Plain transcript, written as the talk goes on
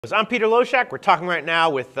I'm Peter Loshak. We're talking right now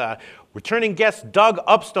with returning guest Doug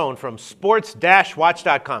Upstone from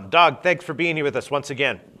sports-watch.com. Doug, thanks for being here with us once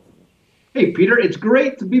again. Hey, Peter, it's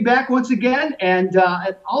great to be back once again. And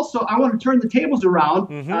also, I want to turn the tables around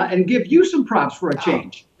and give you some props for a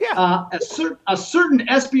change. A certain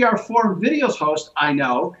SBRForum videos host I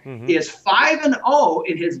know is 5-0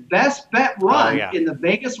 in his best bet run in the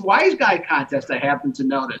Vegas Wise Guy contest, I happen to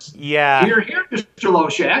notice. Yeah. Here, Mr.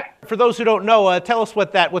 Loshak. For those who don't know, tell us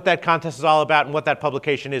what that contest is all about and what that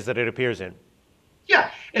publication is that it appears in.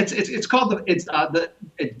 Yeah, it's called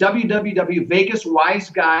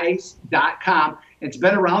www.vegaswiseguys.com. It's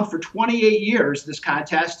been around for 28 years, this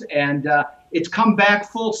contest, and it's come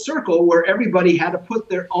back full circle where everybody had to put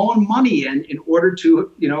their own money in order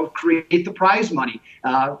to, create the prize money.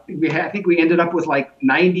 I think we ended up with like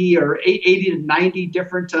 90 or 80 to 90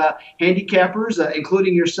 different handicappers,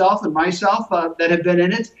 including yourself and myself, that have been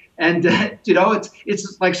in it. And,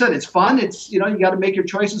 it's like I said, it's fun. It's, you got to make your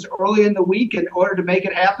choices early in the week in order to make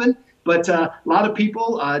it happen. But a lot of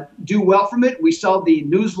people do well from it. We sell the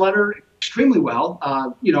newsletter extremely well,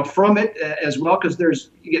 from it as well,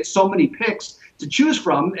 because you get so many picks to choose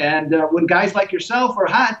from. And when guys like yourself are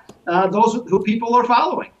hot, those who people are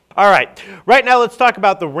following. All right. Right now, let's talk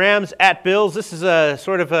about the Rams at Bills. This is a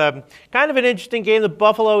sort of kind of an interesting game. The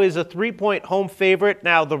Buffalo is a 3-point home favorite.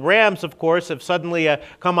 Now, the Rams, of course, have suddenly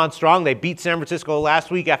come on strong. They beat San Francisco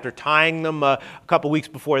last week after tying them a couple weeks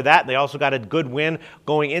before that. They also got a good win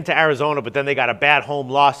going into Arizona, but then they got a bad home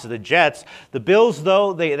loss to the Jets. The Bills,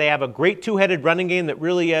 though, they have a great two-headed running game that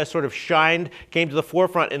really sort of came to the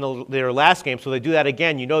forefront in their last game. So they do that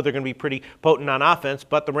again. They're going to be pretty potent on offense.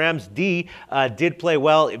 But the Rams D did play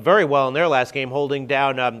very well in their last game, holding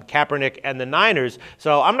down Kaepernick and the Niners.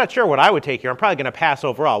 So I'm not sure what I would take here. I'm probably going to pass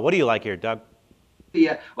overall. What do you like here, Doug?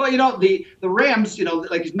 Yeah, well, the Rams,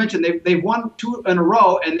 like you mentioned, they've won 2 in a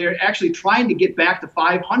row, and they're actually trying to get back to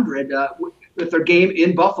 500 with their game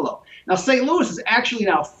in Buffalo. Now, St. Louis is actually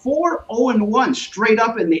now 4-0-1 straight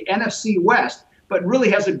up in the NFC West, but really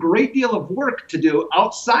has a great deal of work to do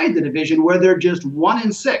outside the division where they're just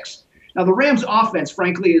 1-6. Now, the Rams' offense,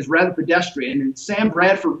 frankly, is rather pedestrian, and Sam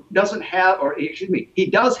Bradford he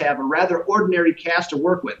does have a rather ordinary cast to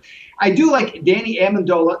work with. I do like Danny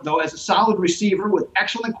Amendola, though, as a solid receiver with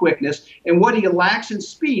excellent quickness, and what he lacks in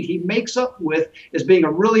speed, he makes up with as being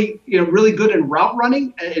a really good in route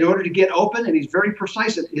running in order to get open, and he's very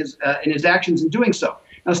precise in his actions in doing so.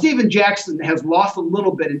 Now, Steven Jackson has lost a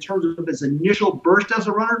little bit in terms of his initial burst as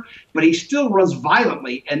a runner, but he still runs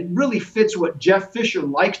violently and really fits what Jeff Fisher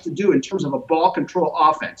likes to do in terms of a ball control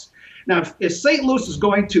offense. Now, if St. Louis is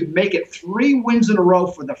going to make it 3 wins in a row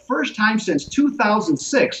for the first time since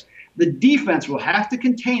 2006, the defense will have to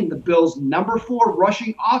contain the Bills' number 4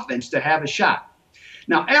 rushing offense to have a shot.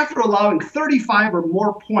 Now, after allowing 35 or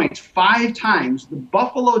more points 5 times, the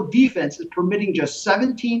Buffalo defense is permitting just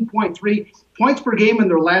 17.3 points per game in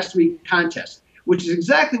their last 3 contests, which is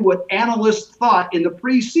exactly what analysts thought in the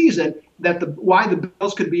preseason why the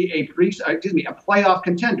Bills could be a playoff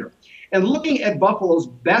contender. And looking at Buffalo's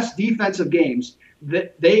best defensive games,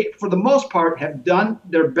 they, for the most part, have done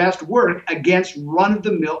their best work against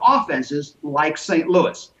run-of-the-mill offenses like St.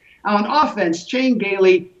 Louis. Now, on offense, Shane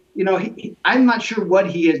Gailey, I'm not sure what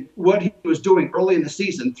he was doing early in the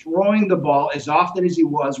season, throwing the ball as often as he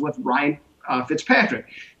was with Ryan Fitzpatrick.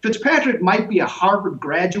 Fitzpatrick might be a Harvard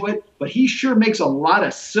graduate, but he sure makes a lot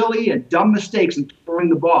of silly and dumb mistakes in throwing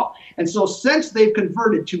the ball. And so since they've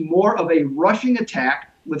converted to more of a rushing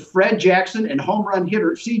attack with Fred Jackson and home run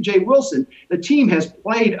hitter C.J. Wilson, the team has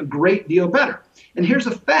played a great deal better. And here's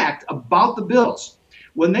a fact about the Bills.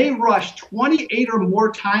 When they rush 28 or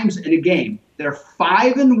more times in a game, they're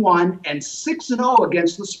 5-1 and 6-0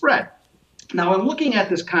 against the spread. Now, in looking at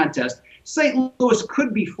this contest, St. Louis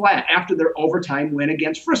could be flat after their overtime win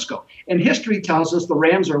against Frisco. And history tells us the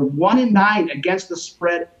Rams are 1-9 against the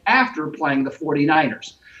spread after playing the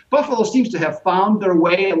 49ers. Buffalo seems to have found their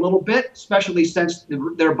way a little bit, especially since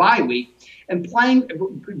their bye week, and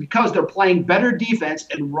because they're playing better defense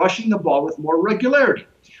and rushing the ball with more regularity.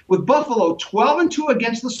 With Buffalo 12-2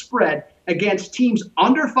 against the spread against teams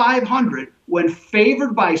under 500 when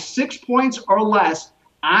favored by 6 points or less,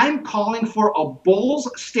 I'm calling for a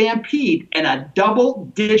Bulls stampede and a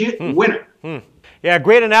double-digit winner. Yeah,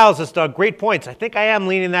 great analysis, Doug. Great points. I think I am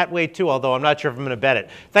leaning that way, too, although I'm not sure if I'm going to bet it.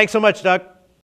 Thanks so much, Doug.